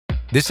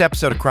This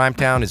episode of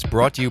Crimetown is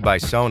brought to you by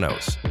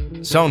Sonos.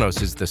 Sonos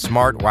is the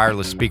smart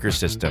wireless speaker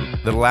system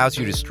that allows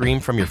you to stream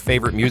from your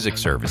favorite music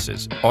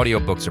services,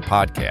 audiobooks, or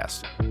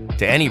podcasts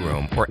to any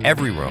room or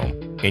every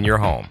room in your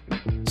home.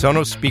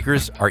 Sonos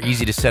speakers are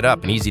easy to set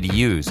up and easy to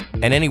use,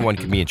 and anyone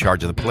can be in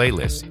charge of the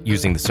playlist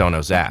using the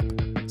Sonos app.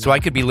 So I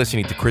could be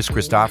listening to Chris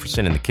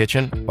Christopherson in the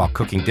kitchen while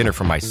cooking dinner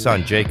for my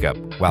son,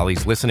 Jacob, while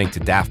he's listening to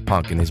Daft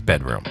Punk in his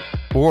bedroom.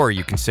 Or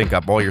you can sync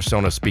up all your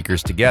Sonos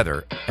speakers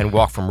together and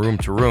walk from room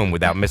to room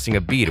without missing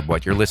a beat of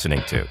what you're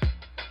listening to.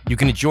 You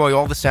can enjoy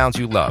all the sounds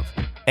you love,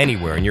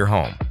 anywhere in your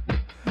home.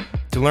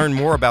 To learn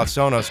more about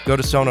Sonos, go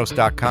to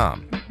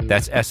Sonos.com.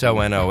 That's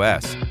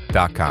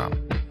Sonos.com.